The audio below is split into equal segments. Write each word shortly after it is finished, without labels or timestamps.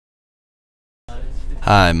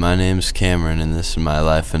Hi, my name's Cameron and this is my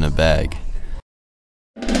life in a bag.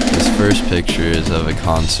 This first picture is of a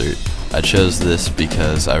concert. I chose this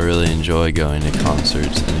because I really enjoy going to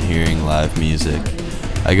concerts and hearing live music.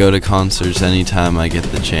 I go to concerts anytime I get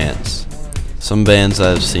the chance. Some bands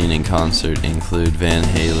I've seen in concert include Van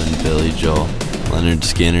Halen, Billy Joel, Lynyrd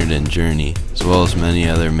Skynyrd, and Journey, as well as many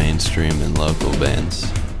other mainstream and local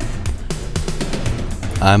bands.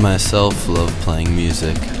 I myself love playing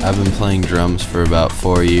music. I've been playing drums for about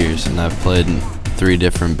 4 years and I've played in 3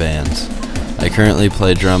 different bands. I currently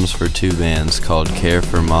play drums for 2 bands called Care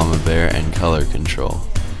for Mama Bear and Color Control.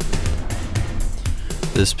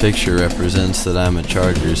 This picture represents that I'm a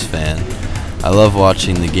Chargers fan. I love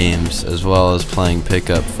watching the games as well as playing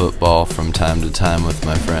pickup football from time to time with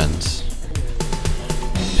my friends.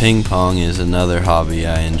 Ping pong is another hobby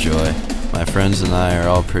I enjoy. My friends and I are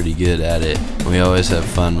all pretty good at it. We always have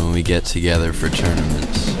fun when we get together for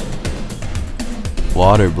tournaments.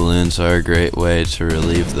 Water balloons are a great way to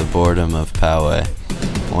relieve the boredom of Poway.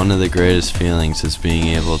 One of the greatest feelings is being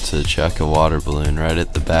able to chuck a water balloon right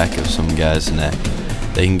at the back of some guy's neck.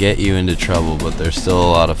 They can get you into trouble, but they're still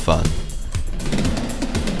a lot of fun.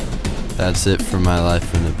 That's it for my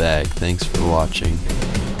life in a bag. Thanks for watching.